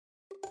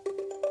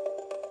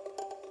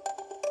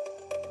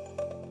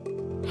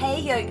Hey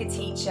yoga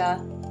teacher,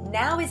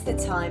 now is the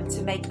time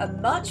to make a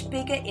much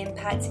bigger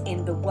impact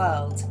in the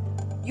world.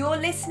 You're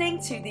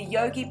listening to The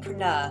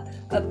Yogipreneur,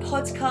 a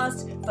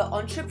podcast for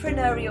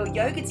entrepreneurial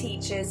yoga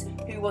teachers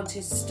who want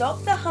to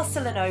stop the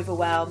hustle and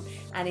overwhelm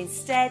and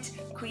instead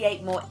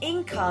create more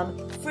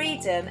income,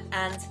 freedom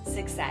and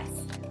success.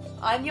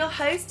 I'm your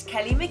host,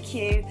 Kelly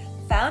McHugh,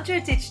 founder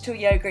of Digital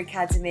Yoga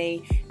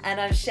Academy,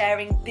 and I'm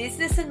sharing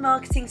business and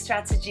marketing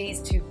strategies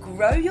to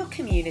grow your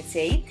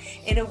community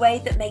in a way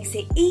that makes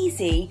it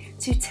easy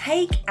to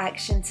take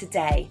action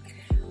today.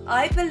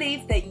 I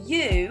believe that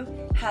you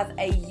have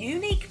a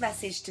unique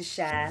message to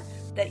share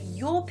that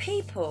your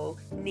people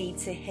need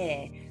to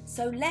hear.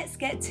 So let's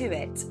get to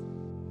it.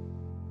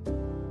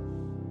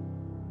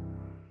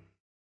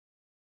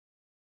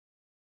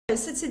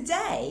 So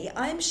today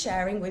I'm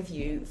sharing with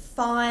you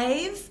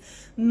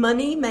 5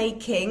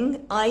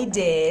 money-making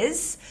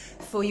ideas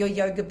for your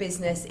yoga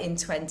business in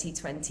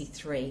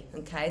 2023.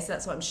 Okay, so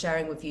that's what I'm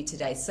sharing with you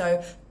today.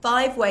 So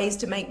 5 ways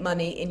to make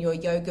money in your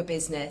yoga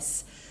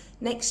business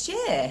next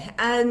year,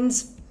 and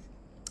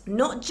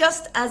not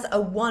just as a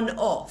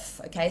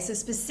one-off. Okay, so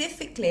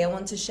specifically I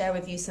want to share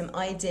with you some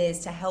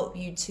ideas to help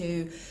you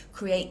to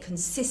create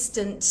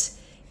consistent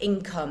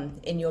income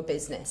in your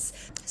business.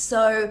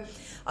 So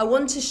I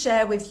want to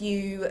share with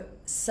you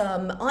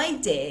some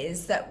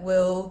ideas that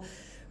will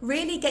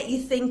really get you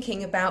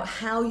thinking about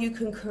how you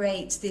can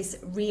create this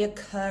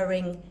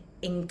reoccurring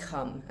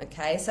income.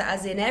 Okay, so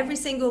as in every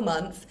single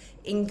month,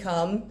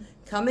 income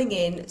coming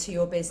in to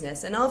your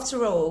business. And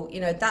after all,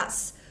 you know,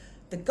 that's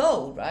the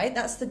goal, right?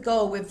 That's the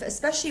goal with,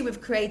 especially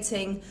with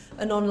creating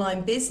an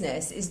online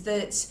business, is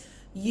that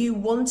you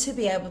want to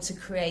be able to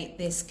create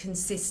this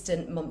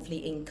consistent monthly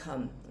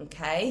income.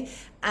 Okay,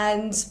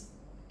 and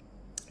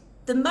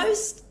the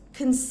most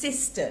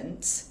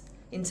consistent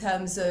in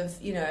terms of,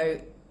 you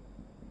know,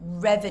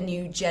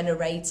 revenue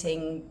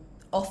generating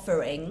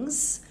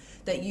offerings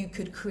that you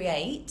could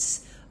create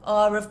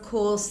are, of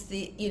course,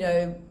 the, you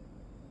know,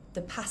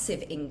 the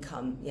passive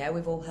income. Yeah,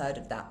 we've all heard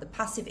of that. The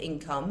passive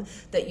income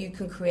that you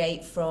can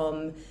create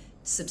from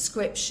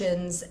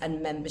subscriptions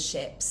and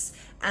memberships,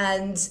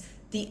 and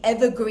the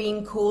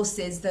evergreen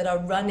courses that are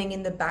running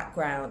in the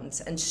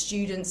background, and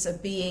students are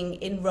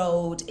being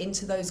enrolled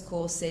into those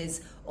courses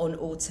on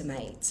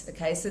Automate.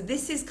 Okay, so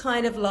this is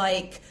kind of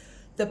like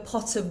the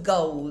pot of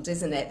gold,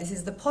 isn't it? This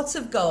is the pot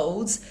of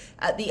gold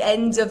at the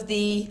end of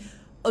the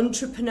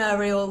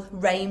entrepreneurial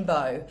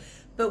rainbow.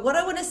 But what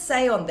I want to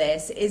say on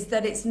this is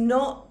that it's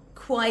not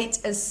quite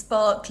as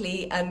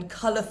sparkly and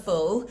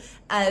colourful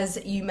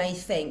as you may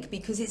think,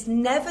 because it's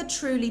never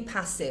truly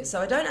passive. So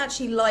I don't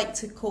actually like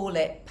to call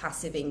it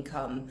passive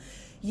income.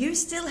 You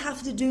still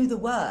have to do the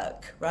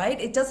work,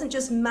 right? It doesn't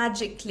just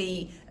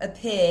magically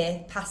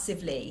appear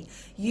passively.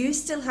 You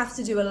still have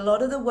to do a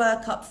lot of the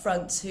work up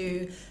front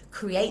to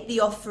create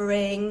the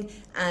offering,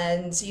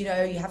 and you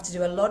know, you have to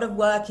do a lot of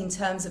work in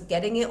terms of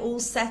getting it all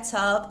set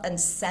up and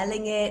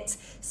selling it,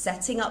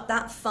 setting up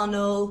that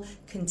funnel,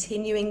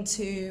 continuing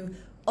to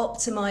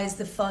optimize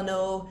the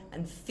funnel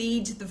and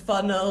feed the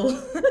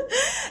funnel.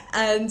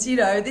 And you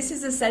know, this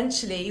is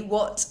essentially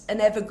what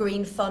an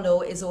evergreen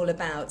funnel is all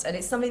about, and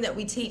it's something that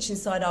we teach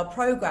inside our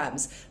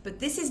programs. But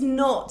this is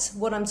not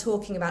what I'm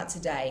talking about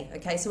today.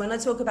 Okay, so when I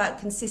talk about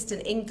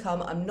consistent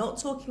income, I'm not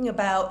talking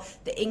about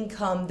the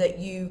income that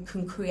you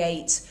can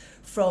create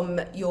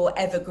from your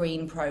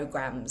evergreen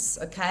programs.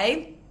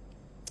 Okay,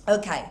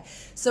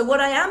 so what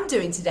I am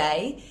doing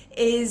today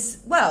is,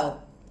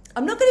 well,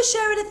 I'm not going to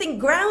share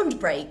anything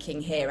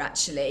groundbreaking here,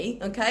 actually.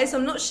 Okay, so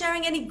I'm not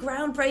sharing any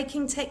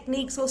groundbreaking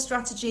techniques or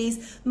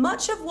strategies.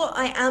 Much of what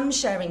I am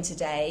sharing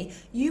today,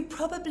 you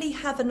probably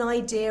have an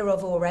idea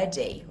of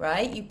already,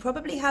 right? You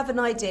probably have an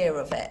idea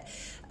of it.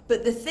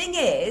 But the thing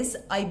is,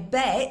 I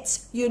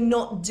bet you're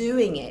not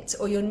doing it,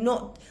 or you're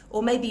not,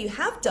 or maybe you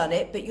have done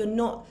it, but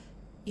you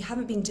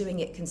haven't been doing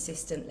it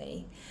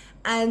consistently.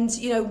 And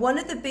you know, one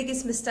of the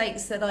biggest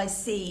mistakes that I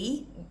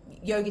see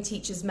yoga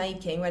teachers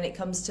making when it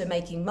comes to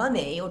making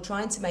money or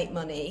trying to make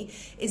money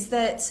is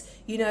that,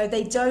 you know,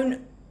 they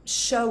don't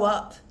show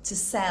up to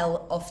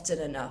sell often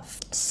enough.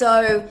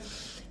 So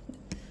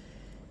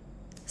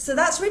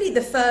that's really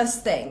the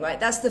first thing, right?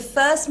 That's the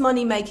first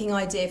money-making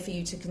idea for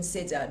you to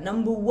consider.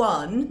 Number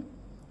 1,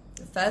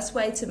 the first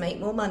way to make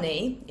more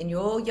money in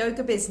your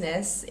yoga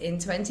business in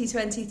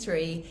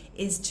 2023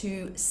 is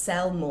to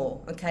sell more,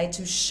 okay?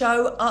 To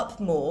show up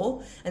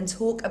more and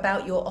talk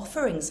about your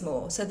offerings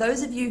more. So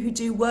those of you who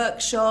do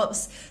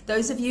workshops,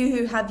 those of you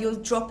who have your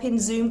drop-in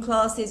Zoom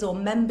classes or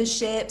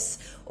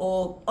memberships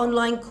or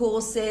online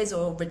courses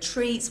or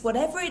retreats,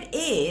 whatever it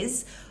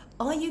is,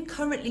 are you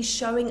currently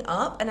showing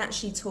up and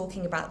actually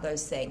talking about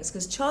those things?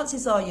 Because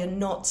chances are you're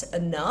not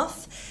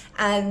enough,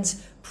 and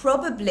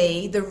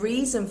probably the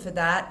reason for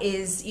that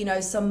is, you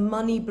know, some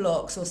money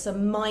blocks or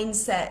some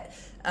mindset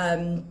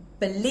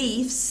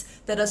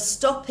beliefs that are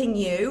stopping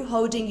you,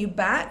 holding you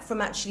back from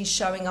actually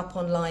showing up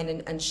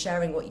online and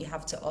sharing what you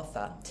have to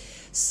offer.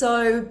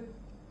 So,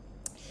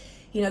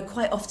 you know,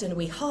 quite often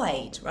we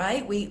hide,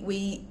 right?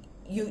 We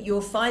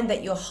you'll find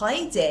that you're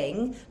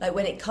hiding, like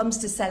when it comes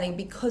to selling,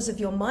 because of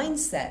your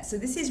mindset. So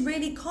this is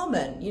really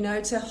common, you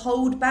know, to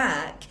hold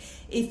back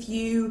if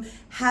you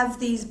have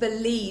these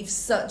beliefs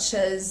such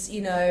as,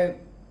 you know,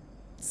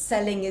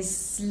 selling is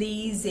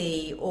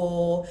sleazy,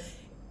 or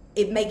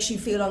it makes you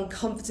feel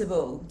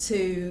uncomfortable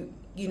to,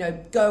 you know,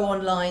 go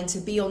online, to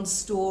be on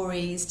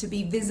stories, to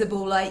be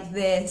visible like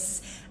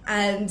this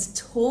and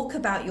talk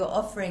about your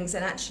offerings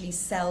and actually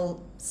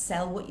sell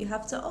what you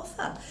have to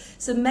offer.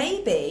 So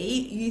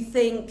maybe you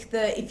think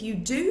that if you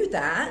do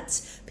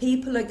that,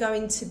 people are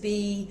going to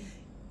be,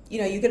 you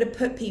know, you're going to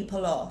put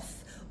people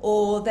off,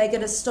 or they're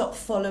going to stop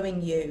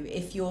following you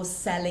if you're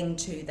selling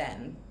to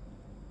them.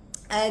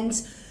 And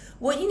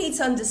what you need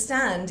to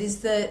understand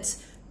is that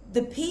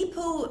the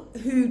people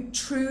who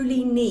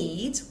truly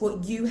need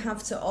what you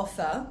have to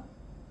offer,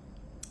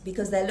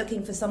 because they're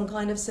looking for some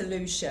kind of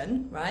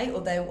solution, right?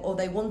 Or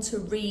they want to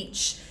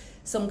reach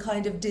some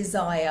kind of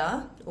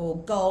desire or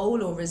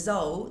goal or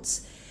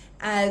result,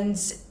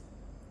 and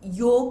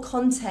your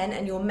content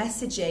and your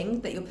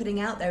messaging that you're putting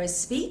out there is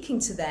speaking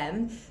to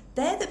them,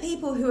 they're the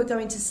people who are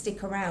going to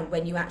stick around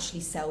when you actually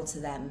sell to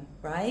them,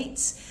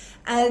 right?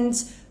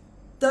 And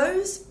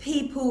those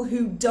people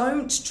who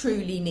don't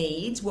truly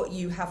need what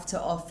you have to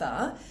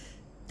offer,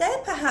 they're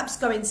perhaps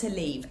going to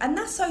leave, and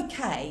that's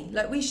okay.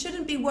 Like, we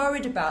shouldn't be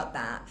worried about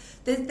that.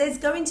 There's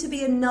going to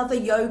be another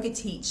yoga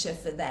teacher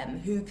for them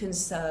who can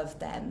serve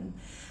them.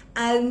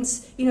 And,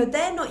 you know,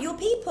 they're not your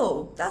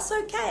people. That's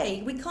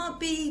okay. We can't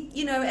be,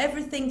 you know,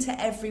 everything to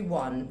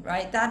everyone,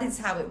 right? That is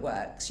how it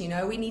works. You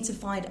know, we need to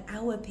find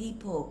our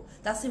people.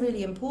 That's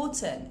really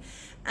important.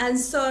 And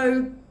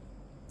so,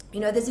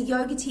 you know, there's a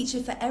yoga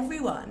teacher for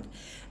everyone.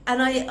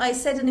 And I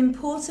said an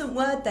important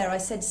word there. I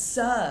said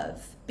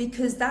serve,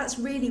 because that's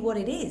really what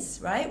it is,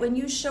 right? When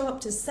you show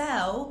up to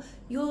sell,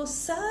 you're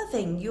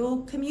serving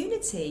your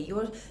community,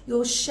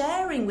 you're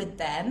sharing with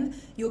them,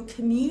 you're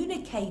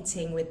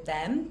communicating with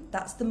them.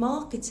 That's the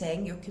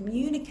marketing. You're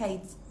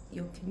communicating.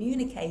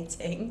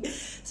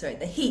 Sorry,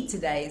 the heat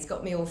today has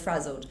got me all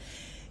frazzled.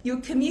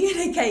 You're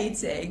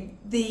communicating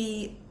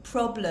the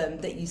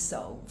problem that you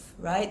solve,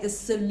 right? The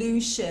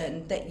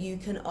solution that you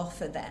can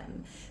offer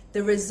them,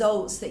 the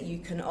results that you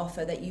can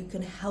offer, that you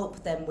can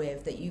help them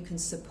with, that you can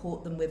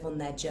support them with on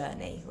their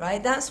journey,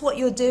 right? That's what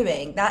you're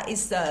doing. That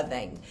is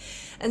serving.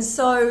 And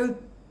so,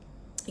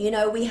 you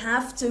know, we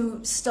have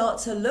to start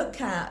to look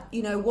at,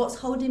 you know, what's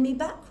holding me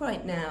back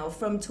right now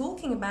from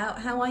talking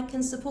about how I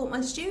can support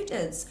my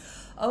students.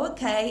 Oh,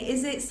 okay,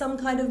 is it some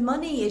kind of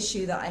money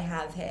issue that I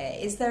have here?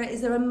 Is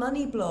there a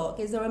money block?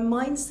 Is there a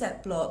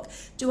mindset block?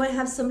 Do I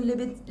have some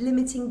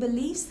limiting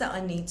beliefs that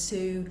I need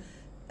to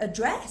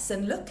address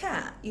and look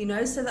at, you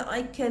know, so that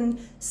I can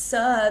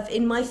serve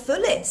in my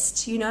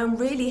fullest, you know, and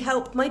really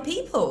help my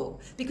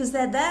people, because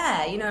they're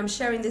there, you know, I'm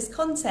sharing this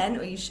content,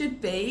 or you should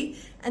be,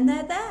 and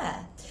they're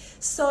there.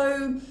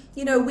 So,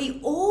 you know, we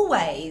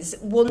always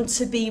want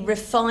to be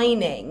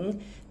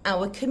refining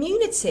our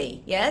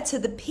community, yeah, to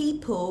the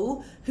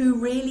people who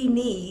really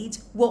need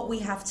what we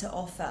have to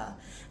offer.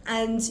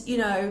 And, you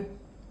know,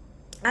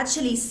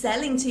 actually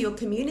selling to your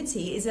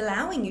community is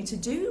allowing you to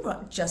do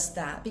just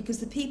that, because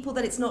the people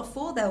that it's not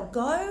for, they'll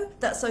go.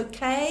 That's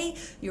okay.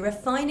 You're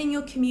refining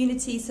your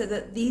community so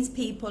that these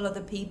people are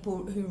the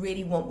people who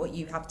really want what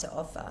you have to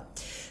offer.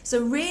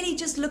 So really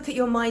just look at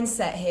your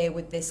mindset here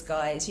with this,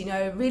 guys. You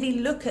know, really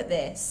look at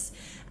this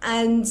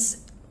and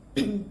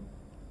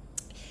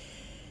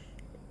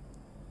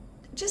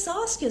just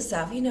ask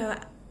yourself, you know,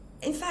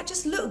 in fact,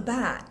 just look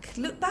back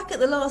at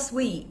the last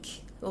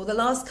week or the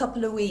last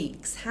couple of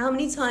weeks. How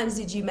many times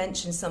did you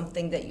mention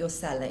something that you're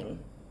selling?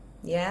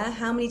 Yeah,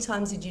 how many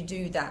times did you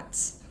do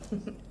that?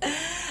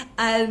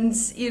 And,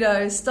 you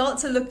know, start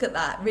to look at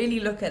that, really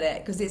look at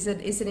it, because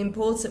it's an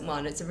important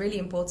one. It's a really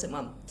important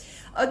one.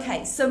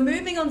 Okay, so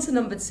moving on to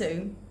number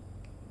 2.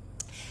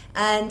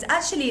 And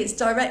actually it's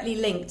directly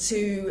linked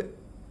to,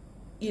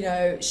 you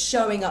know,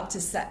 showing up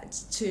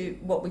to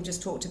what we've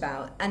just talked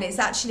about. And it's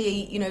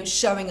actually, you know,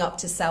 showing up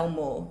to sell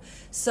more.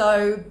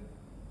 So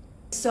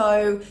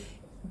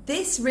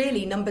this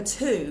really, number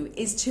 2,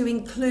 is to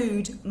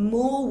include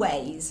more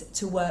ways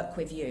to work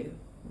with you,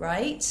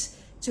 right?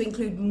 To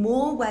include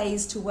more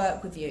ways to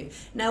work with you.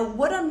 Now,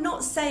 what I'm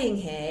not saying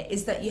here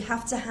is that you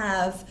have to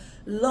have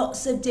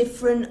lots of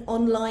different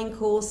online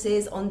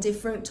courses on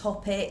different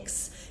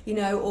topics, you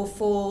know, or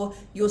for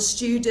your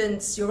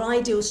students, your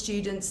ideal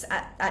students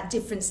at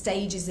different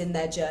stages in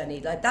their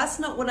journey. Like, that's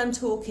not what I'm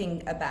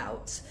talking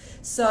about.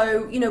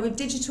 So, you know, with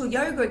Digital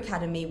Yoga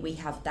Academy, we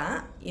have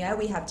that. Yeah,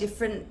 we have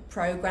different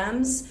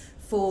programs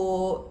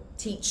for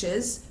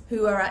teachers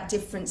who are at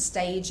different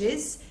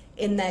stages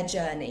in their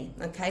journey.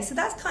 Okay, so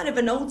that's kind of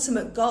an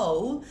ultimate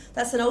goal.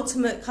 That's an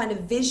ultimate kind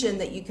of vision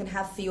that you can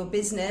have for your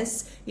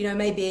business. You know,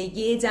 maybe a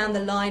year down the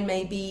line,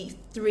 maybe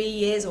 3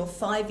 years or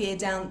 5 years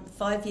down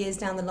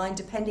the line,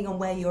 depending on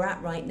where you're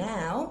at right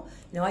now.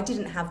 You know, I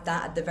didn't have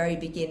that at the very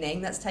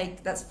beginning.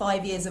 That's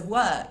 5 years of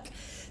work.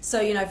 So,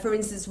 you know, for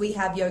instance, we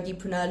have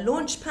Yogipreneur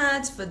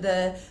Launchpad for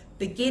the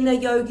beginner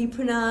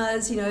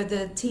yogipreneurs, you know,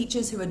 the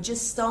teachers who are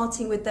just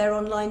starting with their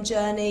online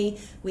journey.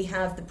 We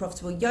have the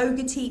Profitable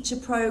Yoga Teacher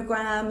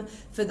Program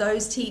for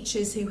those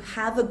teachers who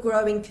have a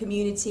growing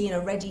community and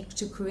are ready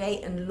to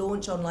create and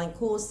launch online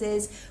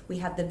courses. We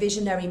have the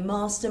Visionary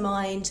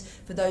Mastermind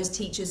for those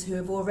teachers who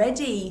have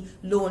already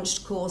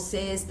launched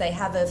courses. They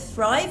have a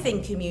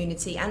thriving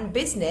community and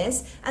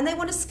business and they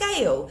want to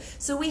scale.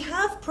 So we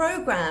have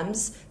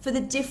programs for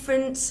the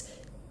different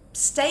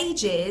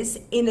stages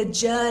in a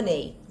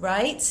journey,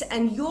 right?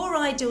 And your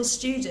ideal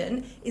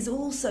student is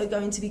also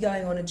going to be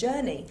going on a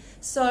journey.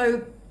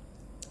 So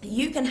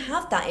you can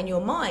have that in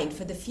your mind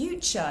for the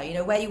future. You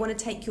know, where you want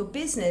to take your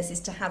business is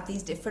to have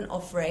these different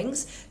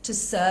offerings to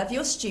serve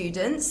your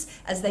students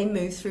as they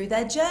move through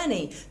their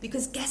journey.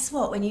 Because guess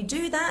what? When you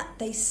do that,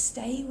 they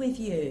stay with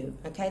you.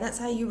 Okay, that's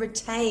how you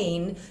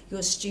retain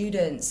your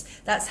students.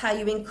 That's how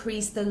you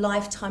increase the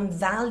lifetime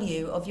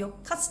value of your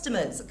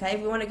customers. Okay,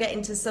 we want to get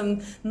into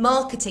some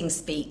marketing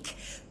speak.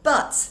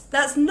 But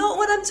that's not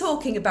what I'm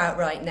talking about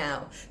right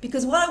now,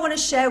 because what I want to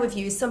share with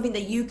you is something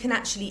that you can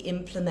actually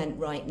implement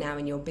right now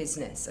in your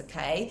business,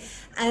 okay?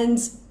 And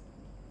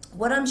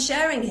what I'm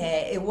sharing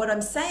here, what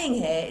I'm saying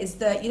here is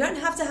that you don't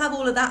have to have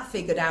all of that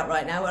figured out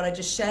right now, what I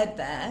just shared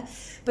there,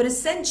 but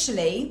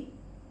essentially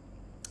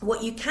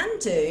what you can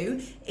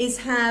do is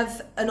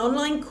have an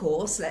online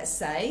course, let's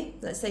say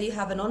you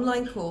have an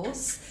online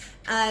course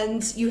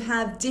and you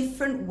have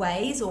different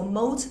ways or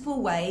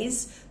multiple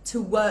ways to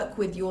work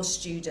with your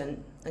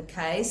student.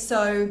 Okay,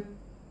 so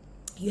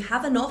you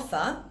have an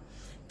offer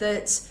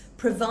that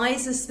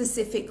provides a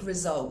specific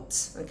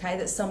result, okay,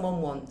 that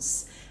someone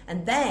wants.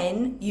 And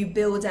then you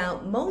build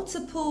out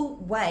multiple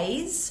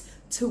ways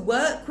to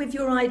work with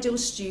your ideal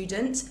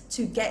student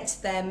to get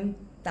them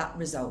that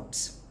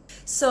result.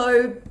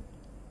 So,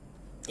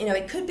 you know,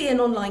 it could be an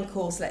online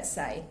course, let's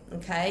say,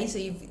 okay, so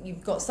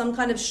you've got some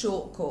kind of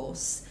short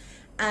course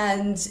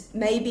and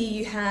maybe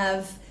you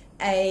have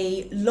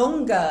a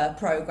longer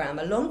program,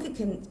 a longer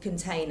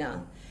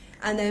container,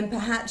 and then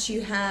perhaps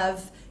you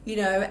have, you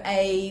know,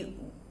 a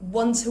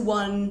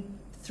one-to-one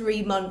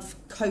 3-month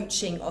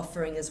coaching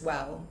offering as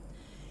well.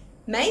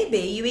 Maybe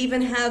you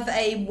even have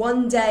a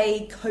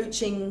 1-day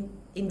coaching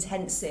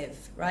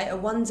intensive, right? A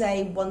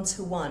 1-day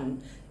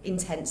one-to-one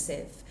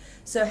intensive.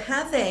 So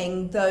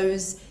having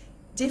those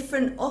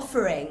different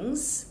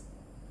offerings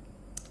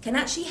can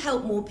actually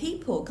help more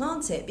people,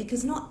 can't it?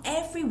 Because not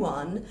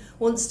everyone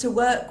wants to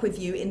work with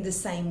you in the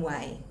same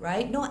way,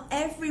 right? Not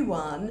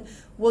everyone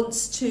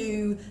wants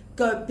to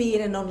go be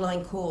in an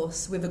online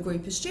course with a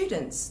group of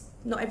students.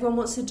 Not everyone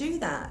wants to do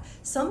that.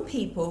 Some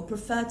people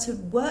prefer to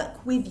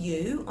work with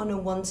you on a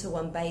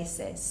one-to-one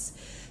basis.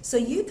 So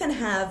you can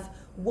have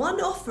one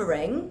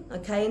offering,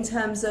 okay, in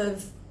terms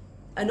of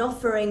an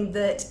offering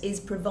that is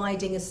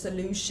providing a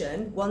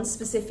solution, one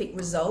specific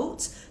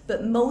result,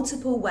 but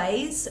multiple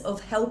ways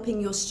of helping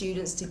your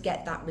students to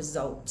get that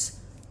result.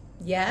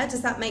 Yeah,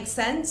 does that make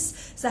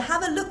sense? So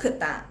have a look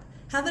at that.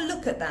 Have a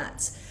look at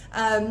that.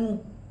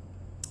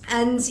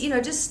 And, you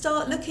know, just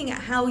start looking at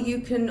how you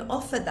can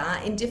offer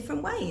that in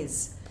different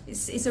ways.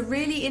 It's a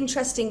really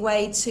interesting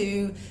way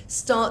to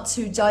start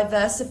to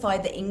diversify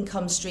the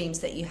income streams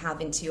that you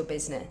have into your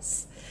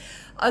business.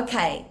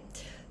 Okay.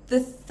 The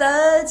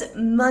third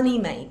money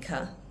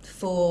maker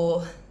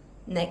for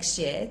next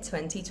year,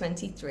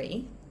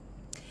 2023,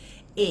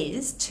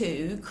 is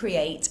to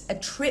create a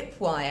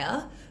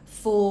tripwire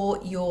for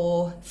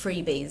your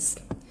freebies.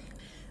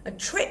 A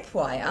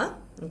tripwire,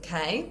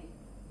 okay?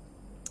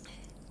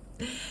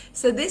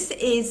 So this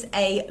is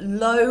a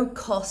low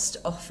cost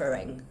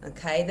offering,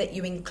 okay, that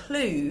you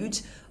include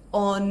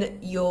on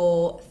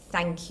your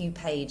thank you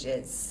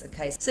pages,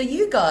 okay? So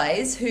you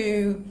guys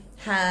who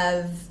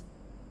have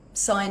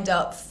signed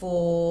up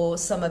for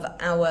some of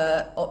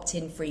our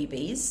opt-in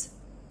freebies.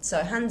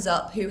 So hands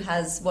up who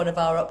has one of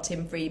our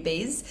opt-in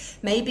freebies.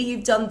 Maybe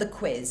you've done the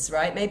quiz,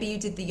 right? Maybe you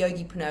did the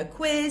Yogipreneur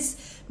quiz.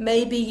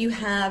 Maybe you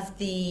have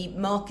the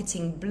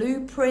marketing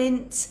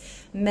blueprint.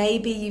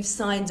 Maybe you've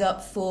signed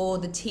up for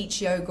the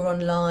Teach Yoga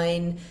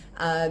Online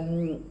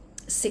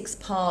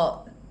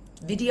 6-part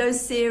video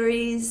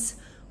series.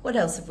 What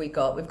else have we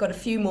got? We've got a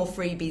few more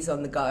freebies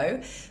on the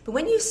go. But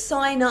when you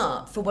sign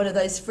up for one of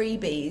those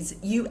freebies,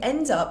 you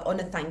end up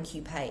on a thank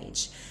you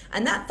page.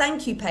 And that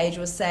thank you page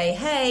will say,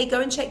 hey, go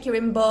and check your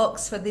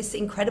inbox for this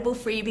incredible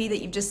freebie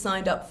that you've just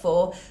signed up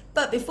for.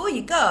 But before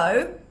you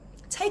go,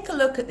 take a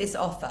look at this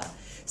offer.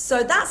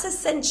 So that's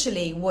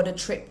essentially what a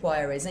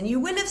tripwire is. And you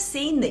will have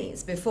seen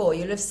these before.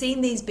 You'll have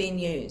seen these being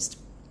used.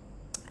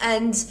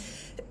 And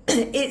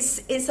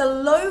it's a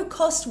low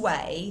cost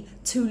way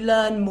to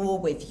learn more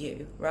with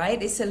you,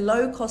 right? It's a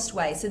low cost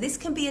way. So this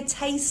can be a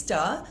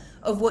taster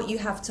of what you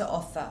have to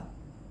offer,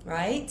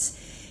 right?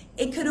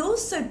 It could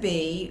also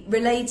be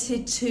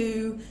related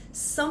to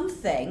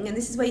something, and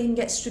this is where you can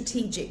get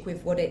strategic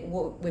with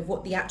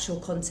what the actual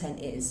content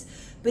is.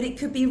 But it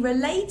could be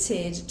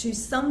related to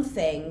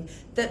something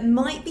that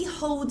might be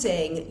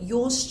holding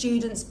your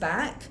students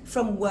back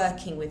from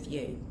working with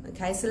you.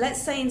 Okay, so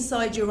let's say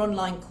inside your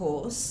online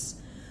course,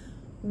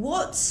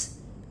 what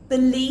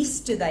beliefs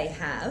do they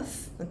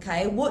have?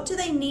 Okay, what do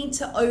they need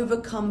to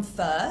overcome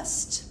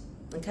first?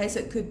 Okay, so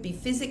it could be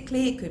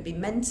physically, it could be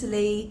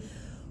mentally.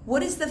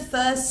 What is the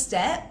first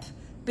step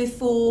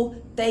before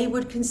they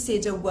would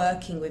consider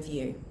working with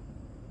you?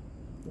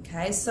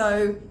 Okay,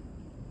 so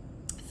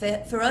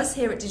for us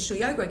here at Digital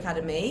Yoga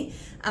Academy,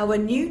 our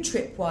new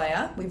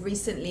Tripwire, we've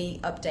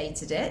recently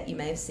updated it, you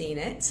may have seen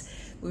it.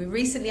 We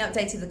recently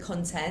updated the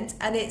content,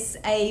 and it's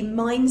a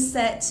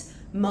mindset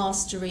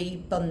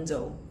mastery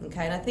bundle.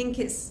 Okay, and I think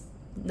it's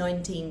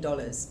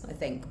 $19, I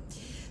think.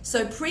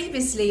 So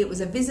previously it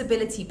was a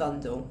visibility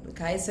bundle.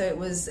 Okay, so it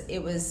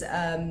was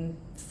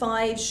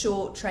 5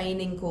 short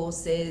training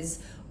courses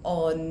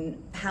on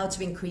how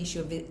to increase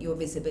your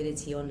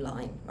visibility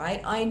online,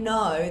 right? I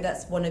know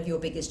that's one of your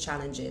biggest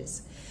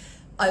challenges.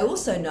 I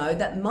also know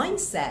that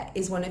mindset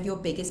is one of your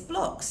biggest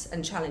blocks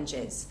and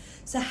challenges.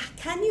 So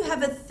can you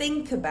have a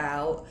think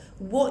about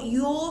what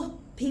your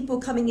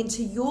people coming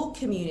into your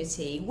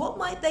community, what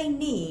might they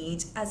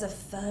need as a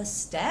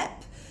first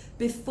step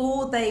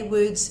before they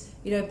would,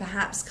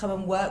 perhaps come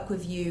and work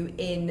with you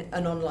in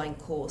an online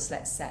course,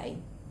 let's say.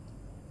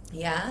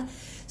 Yeah.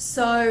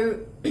 So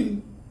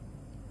we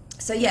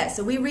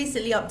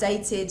recently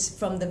updated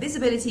from the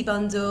visibility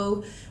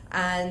bundle,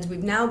 and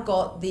we've now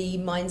got the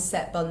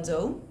mindset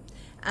bundle.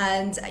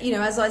 And,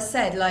 as I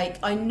said,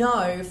 I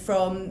know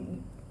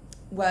from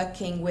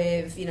working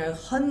with,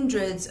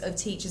 hundreds of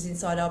teachers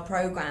inside our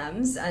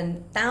programs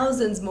and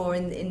thousands more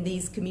in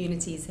these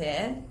communities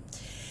here,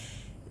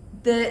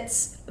 that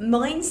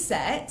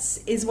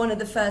mindset is one of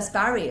the first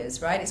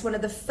barriers, right? It's one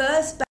of the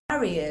first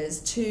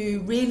barriers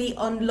to really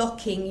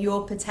unlocking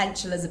your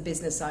potential as a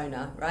business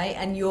owner, right?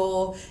 And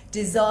your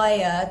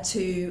desire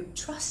to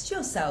trust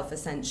yourself,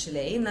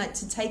 essentially, and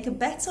to take a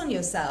bet on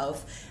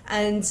yourself,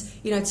 and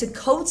to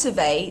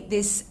cultivate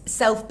this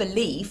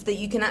self-belief that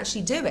you can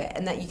actually do it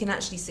and that you can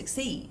actually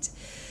succeed.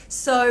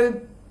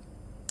 So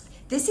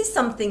this is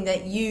something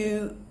that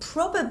you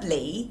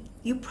probably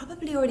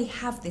already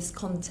have this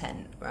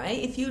content, right?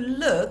 If you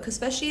look,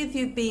 especially if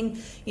you've been,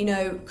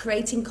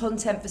 creating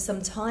content for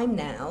some time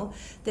now,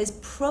 there's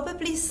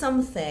probably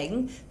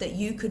something that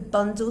you could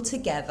bundle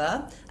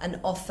together and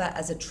offer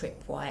as a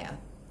tripwire.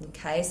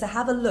 Okay, so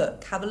have a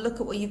look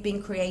at what you've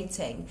been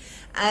creating.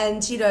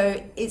 And,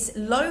 it's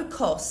low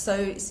cost, so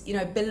it's,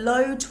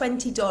 below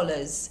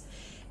 $20.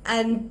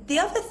 And the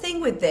other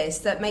thing with this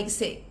that makes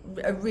it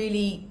a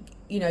really,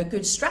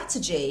 good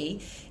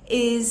strategy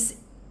is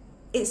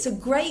it's a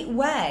great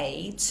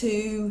way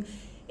to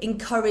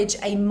encourage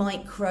a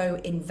micro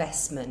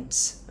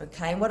investment.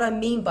 Okay, and what I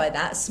mean by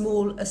that, a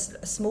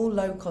small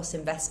low cost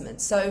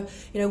investment. So,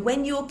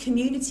 when your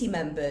community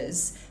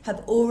members have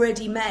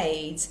already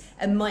made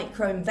a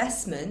micro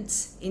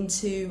investment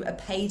into a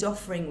paid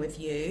offering with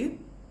you,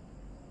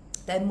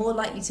 they're more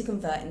likely to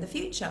convert in the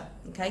future.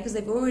 Okay, because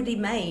they've already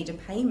made a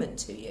payment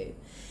to you.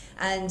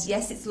 And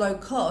yes, it's low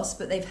cost,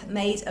 but they've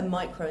made a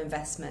micro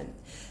investment.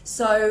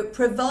 So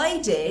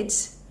provided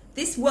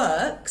this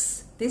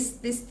works,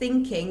 this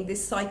thinking,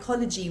 this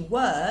psychology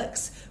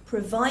works,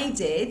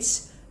 provided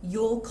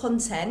your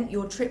content,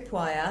 your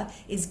tripwire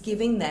is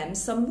giving them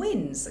some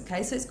wins.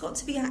 Okay, so it's got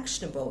to be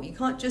actionable. You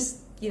can't just,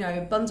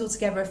 bundle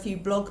together a few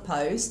blog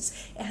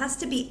posts. It has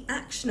to be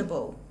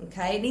actionable.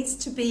 Okay, it needs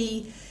to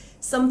be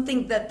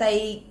something that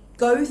they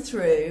go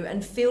through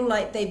and feel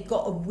like they've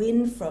got a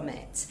win from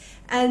it.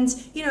 And,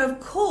 of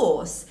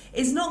course,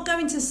 it's not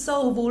going to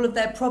solve all of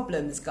their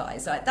problems,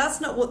 guys. That's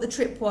not what the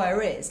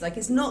tripwire is.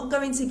 It's not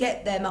going to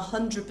get them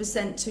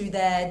 100% to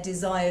their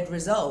desired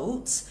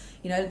results.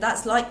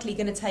 That's likely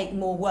going to take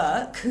more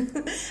work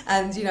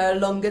and, a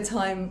longer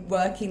time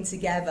working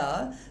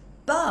together.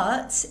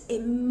 But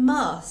it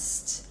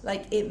must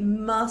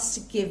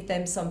give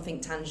them something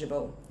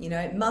tangible.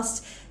 It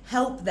must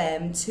help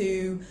them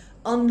to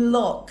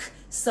unlock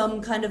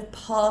some kind of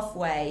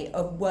pathway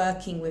of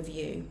working with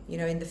you,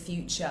 in the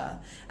future,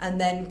 and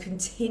then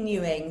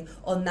continuing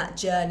on that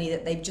journey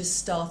that they've just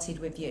started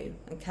with you.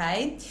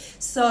 Okay,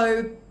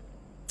 so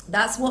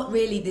that's what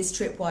really this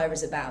tripwire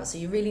is about. So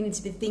you really need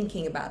to be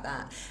thinking about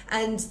that.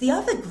 And the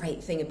other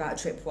great thing about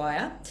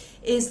tripwire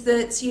is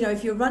that,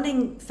 if you're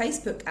running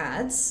Facebook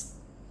ads,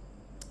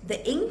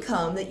 the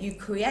income that you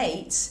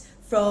create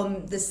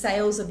from the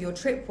sales of your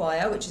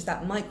tripwire, which is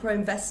that micro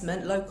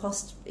investment, low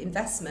cost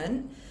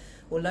investment,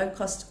 or low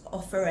cost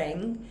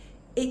offering,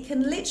 it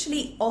can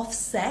literally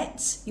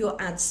offset your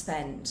ad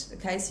spend.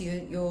 Okay, so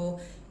you're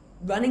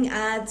running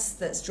ads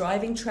that's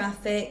driving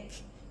traffic,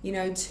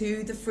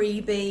 to the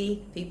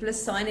freebie. People are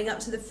signing up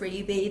to the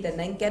freebie,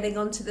 then getting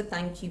onto the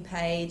thank you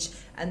page,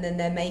 and then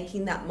they're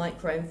making that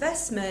micro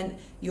investment.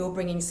 You're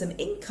bringing some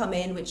income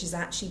in, which is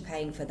actually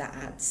paying for the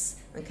ads.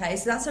 Okay,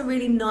 so that's a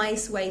really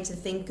nice way to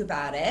think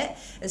about it,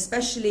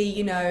 especially,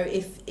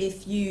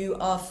 if you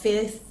are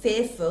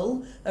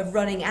fearful of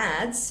running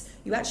ads,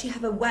 you actually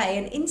have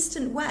an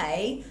instant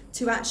way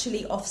to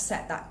actually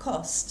offset that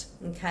cost.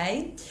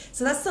 Okay,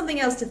 so that's something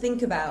else to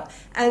think about.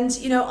 And,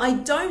 I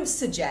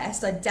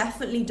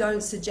definitely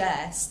don't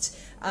suggest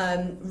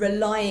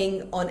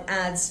relying on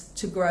ads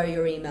to grow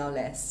your email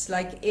list.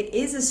 Like, it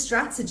is a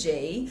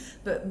strategy,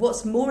 but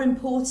what's more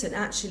important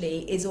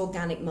actually is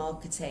organic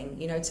marketing,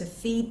 you know, to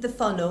feed the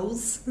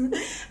funnels.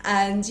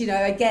 And, you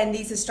know, again,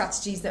 these are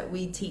strategies that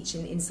we teach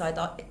inside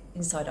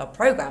our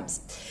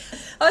programs.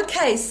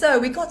 Okay, so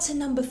we got to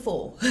number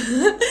 4.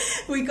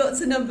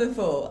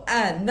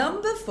 And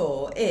number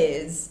 4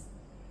 is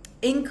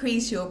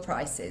increase your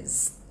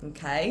prices.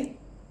 Okay,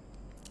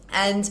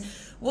 and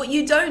what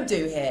you don't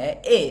do here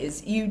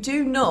is you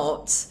do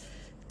not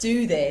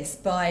do this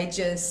by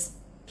just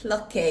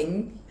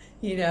plucking,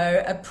 you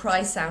know, a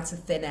price out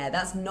of thin air.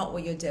 That's not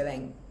what you're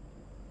doing.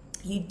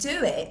 You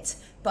do it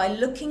by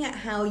looking at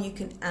how you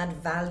can add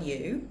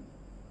value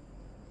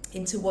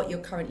into what you're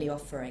currently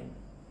offering.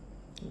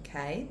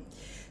 Okay,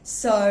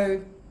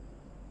 so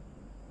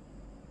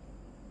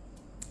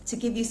to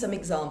give you some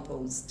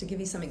examples.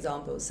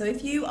 So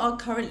if you are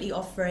currently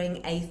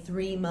offering a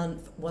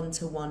 3-month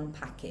one-to-one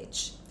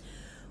package,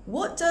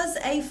 what does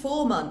a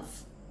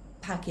 4-month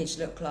package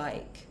look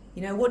like?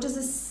 You know, what does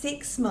a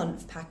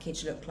 6-month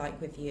package look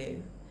like with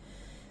you?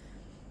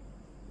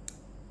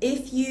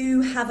 If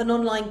you have an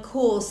online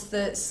course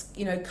that's,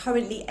 you know,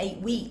 currently 8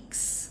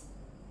 weeks,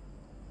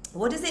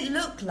 what does it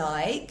look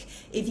like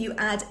if you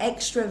add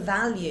extra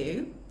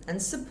value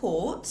and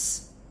support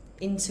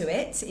into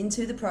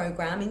the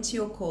program, into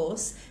your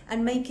course,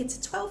 and make it a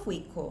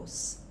 12-week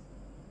course?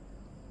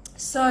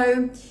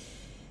 So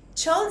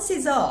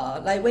chances are,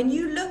 like, when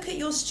you look at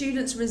your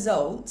students'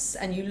 results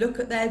and you look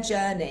at their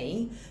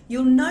journey,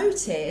 you'll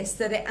notice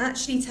that it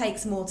actually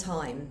takes more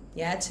time,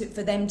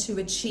 for them to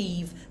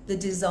achieve the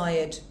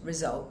desired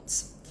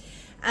results.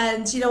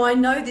 And, you know, I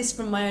know this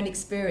from my own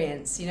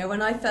experience. You know,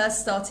 when I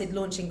first started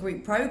launching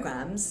group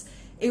programs,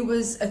 it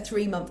was a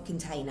 3-month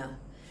container.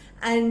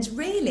 And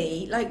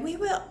really, like, we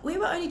were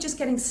only just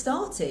getting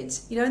started,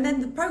 you know, and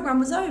then the program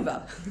was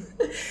over.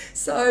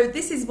 So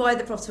this is why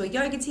the Profitable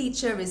Yoga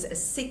Teacher is a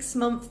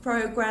 6-month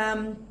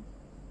program.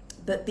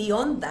 But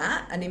beyond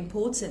that, and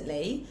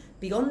importantly,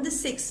 beyond the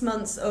 6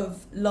 months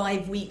of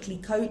live weekly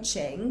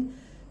coaching,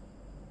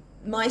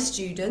 my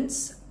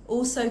students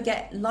also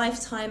get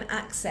lifetime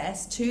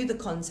access to the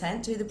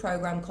content, to the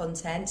program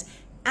content,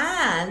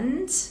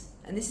 and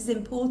this is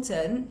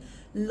important,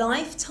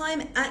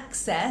 lifetime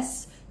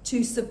access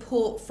to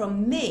support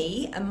from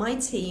me and my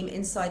team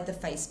inside the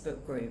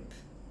Facebook group,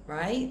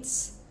 right?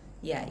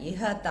 Yeah, you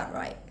heard that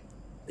right.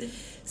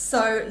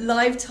 So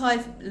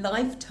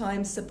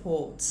lifetime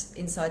support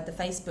inside the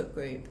Facebook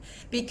group,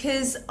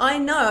 because I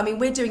know, I mean,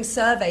 we're doing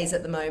surveys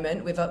at the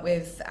moment with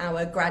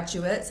our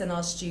graduates and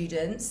our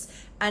students,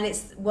 and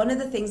it's one of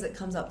the things that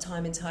comes up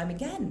time and time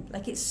again,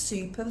 like, it's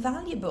super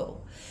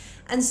valuable.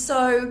 And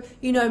so,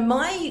 you know,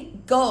 my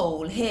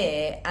goal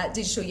here at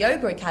Digital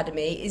Yoga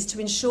Academy is to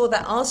ensure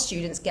that our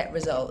students get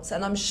results.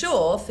 And I'm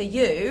sure for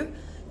you,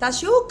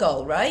 that's your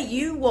goal, right?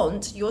 You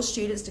want your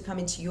students to come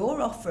into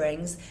your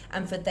offerings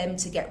and for them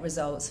to get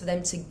results, for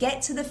them to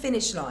get to the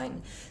finish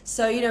line.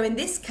 So, you know, in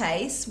this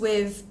case,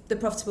 with the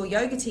Profitable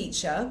Yoga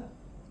Teacher,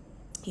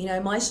 you know,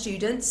 my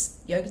students,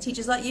 yoga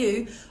teachers like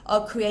you,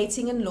 are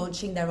creating and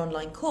launching their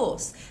online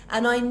course.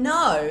 And I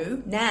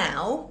know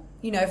now,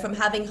 you know, from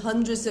having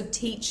hundreds of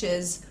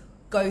teachers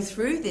go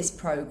through this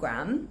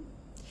program,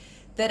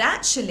 that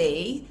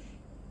actually,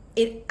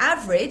 in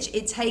average,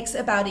 it takes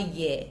about a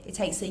year. It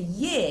takes a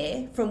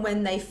year from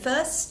when they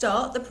first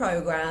start the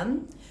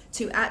program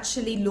to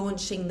actually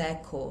launching their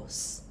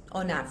course.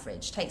 On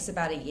average, takes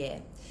about a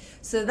year.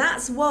 So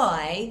that's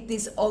why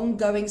this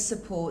ongoing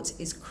support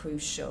is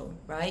crucial,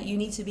 right? You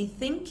need to be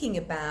thinking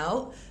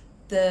about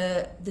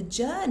the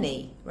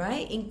journey,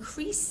 right?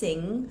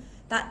 Increasing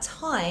that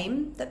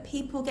time that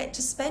people get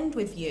to spend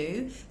with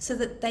you so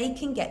that they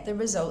can get the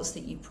results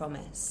that you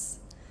promise.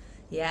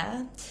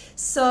 Yeah.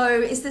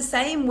 So it's the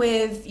same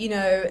with, you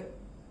know,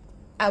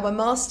 our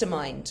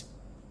mastermind.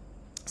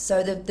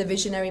 So the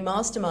Visionary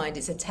Mastermind,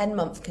 it's a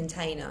 10-month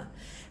container.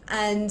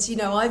 And, you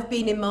know, I've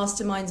been in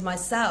masterminds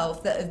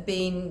myself that have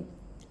been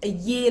a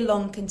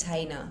year-long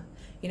container.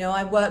 You know,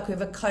 I work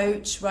with a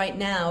coach right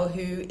now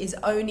who is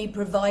only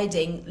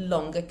providing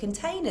longer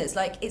containers.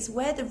 Like, it's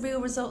where the real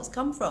results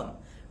come from,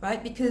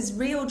 right? Because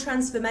real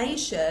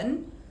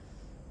transformation,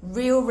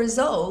 real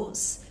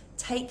results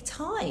take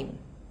time.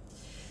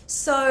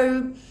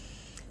 So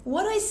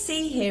what I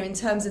see here in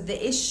terms of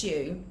the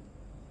issue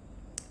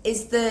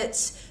is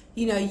that,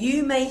 you know,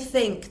 you may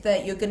think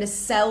that you're going to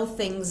sell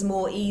things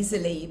more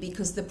easily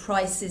because the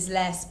price is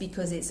less,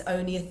 because it's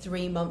only a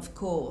 3-month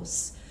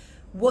course.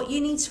 What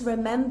you need to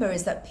remember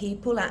is that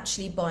people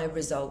actually buy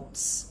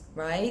results,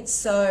 right?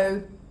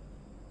 So,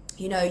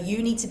 you know,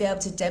 you need to be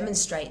able to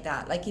demonstrate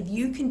that. Like, if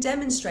you can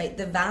demonstrate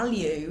the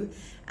value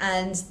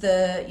and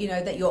the, you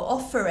know, that you're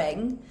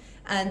offering,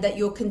 and that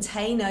your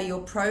container,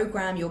 your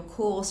program, your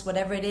course,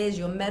 whatever it is,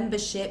 your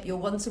membership, your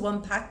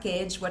one-to-one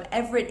package,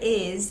 whatever it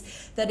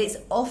is, that it's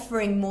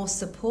offering more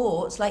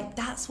support. Like,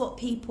 that's what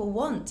people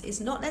want. It's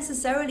not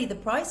necessarily the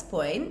price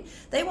point.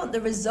 They want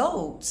the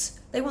result.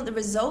 They want the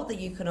result that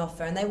you can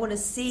offer, and they want to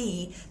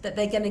see that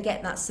they're going to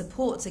get that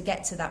support to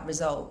get to that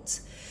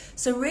result.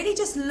 So really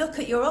just look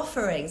at your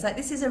offerings. Like,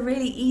 this is a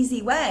really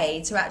easy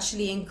way to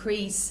actually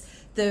increase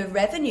the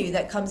revenue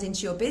that comes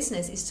into your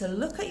business, is to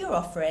look at your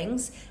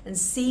offerings and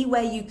see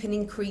where you can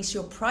increase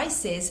your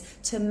prices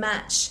to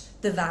match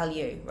the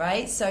value,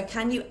 right? So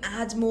can you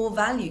add more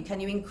value? Can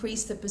you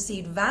increase the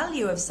perceived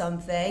value of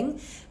something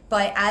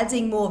by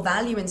adding more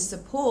value and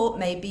support?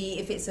 Maybe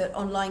if it's an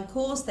online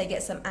course, they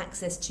get some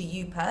access to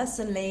you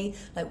personally.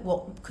 Like,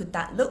 what could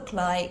that look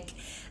like?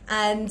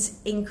 And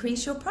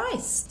increase your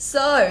price.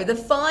 So the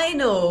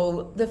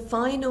final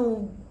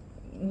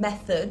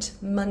method,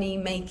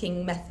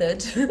 money-making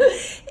method,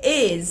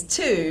 is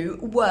to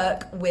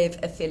work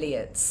with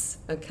affiliates,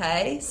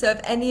 okay? So have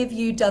any of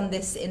you done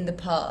this in the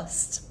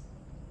past?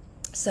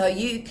 So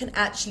you can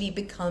actually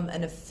become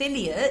an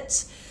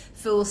affiliate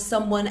for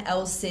someone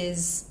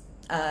else's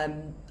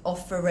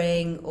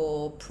offering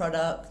or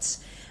product.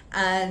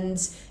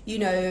 And you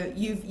know,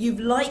 you've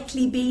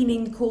likely been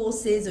in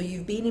courses or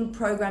you've been in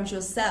programs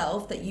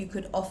yourself that you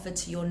could offer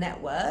to your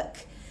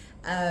network,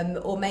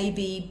 or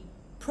maybe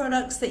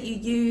products that you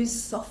use,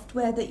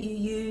 software that you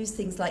use,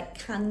 things like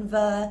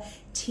Canva,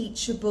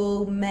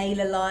 Teachable,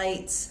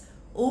 MailerLite,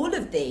 all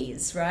of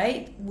these,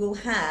 right, will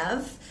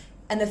have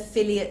an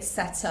affiliate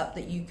setup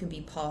that you can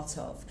be part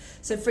of.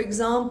 So for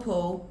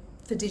example,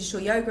 for Digital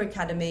Yoga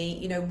Academy,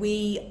 you know,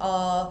 we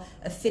are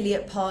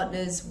affiliate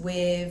partners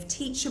with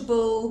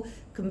Teachable,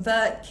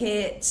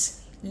 ConvertKit,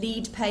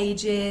 Lead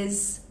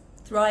Pages,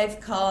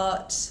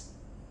 Thrivecart,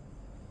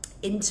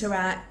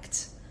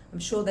 Interact. I'm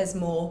sure there's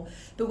more,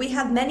 but we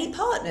have many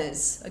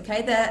partners,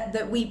 okay,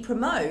 that we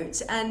promote,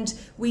 and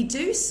we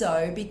do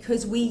so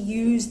because we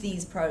use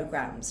these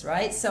programs,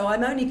 right? So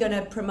I'm only going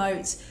to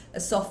promote a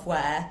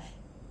software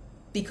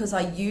because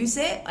I use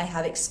it, I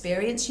have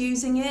experience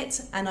using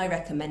it, and I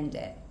recommend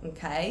it,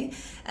 okay?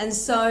 And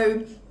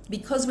so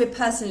because we're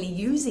personally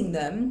using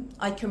them,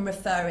 I can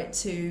refer it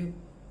to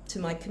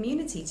my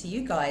community, to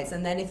you guys,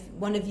 and then if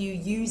one of you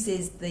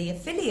uses the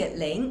affiliate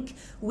link,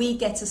 we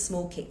get a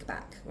small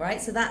kickback, right?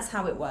 So that's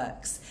how it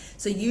works.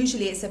 So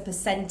usually it's a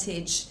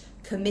percentage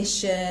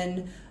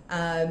commission.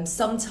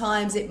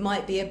 Sometimes it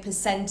might be a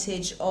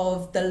percentage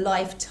of the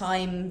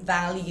lifetime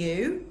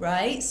value,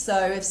 right?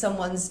 So if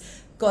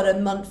someone's got a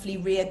monthly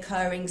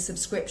reoccurring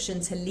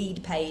subscription to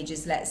Lead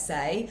Pages, let's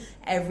say,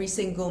 every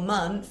single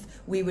month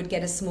we would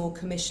get a small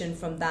commission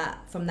from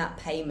that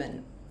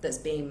payment that's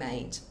being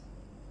made.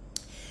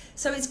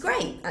 So it's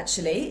great,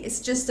 actually.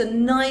 It's just a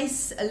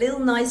little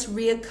nice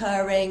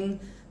reoccurring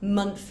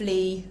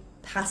monthly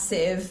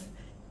passive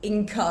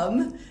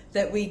income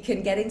that we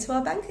can get into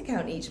our bank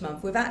account each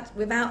month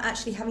without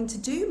actually having to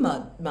do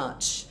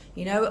much.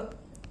 You know,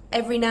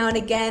 every now and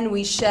again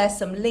we share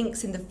some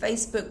links in the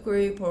Facebook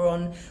group or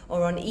on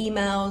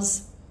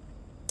emails,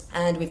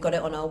 and we've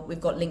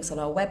got links on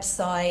our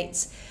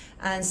website.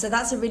 And so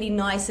that's a really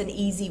nice and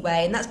easy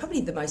way, and that's probably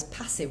the most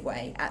passive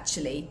way,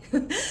 actually,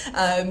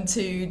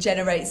 to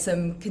generate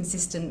some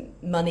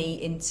consistent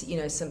money into, you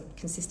know, some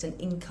consistent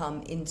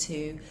income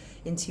into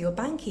your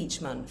bank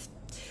each month.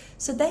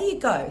 So there you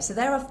go. So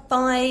there are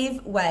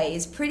 5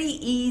 ways, pretty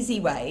easy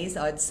ways,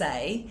 I'd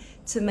say,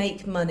 to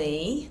make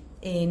money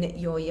in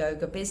your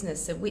yoga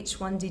business. So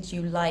which one did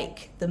you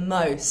like the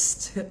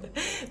most?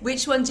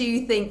 Which one do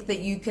you think that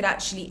you could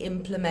actually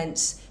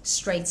implement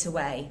straight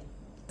away?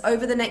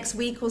 Over the next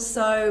week or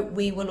so,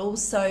 we will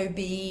also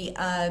be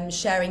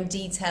sharing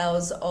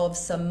details of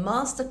some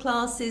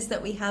masterclasses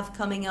that we have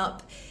coming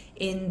up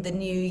in the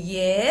new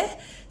year.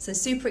 So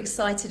super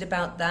excited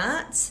about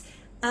that.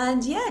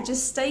 And yeah,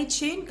 just stay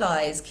tuned,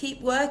 guys.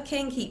 Keep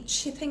working, keep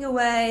chipping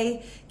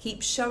away,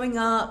 keep showing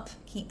up,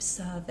 keep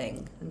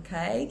serving,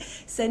 okay?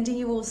 Sending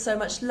you all so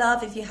much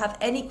love. If you have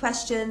any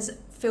questions,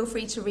 feel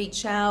free to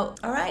reach out.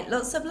 All right,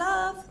 lots of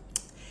love.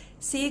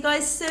 See you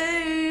guys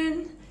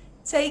soon.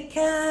 Take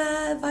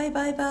care. Bye,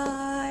 bye,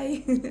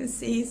 bye.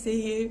 See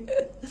you.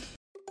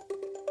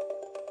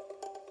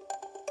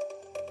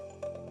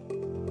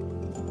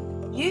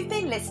 You've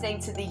been listening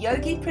to the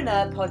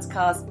Yogipreneur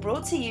podcast,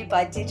 brought to you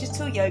by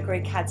Digital Yoga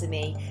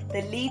Academy,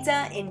 the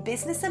leader in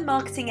business and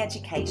marketing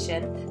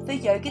education for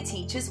yoga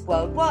teachers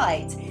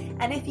worldwide.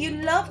 And if you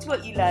loved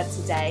what you learned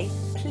today,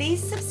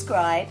 please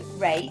subscribe,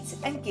 rate,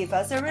 and give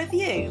us a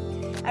review.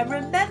 And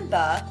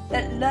remember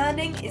that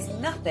learning is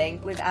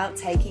nothing without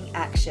taking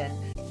action.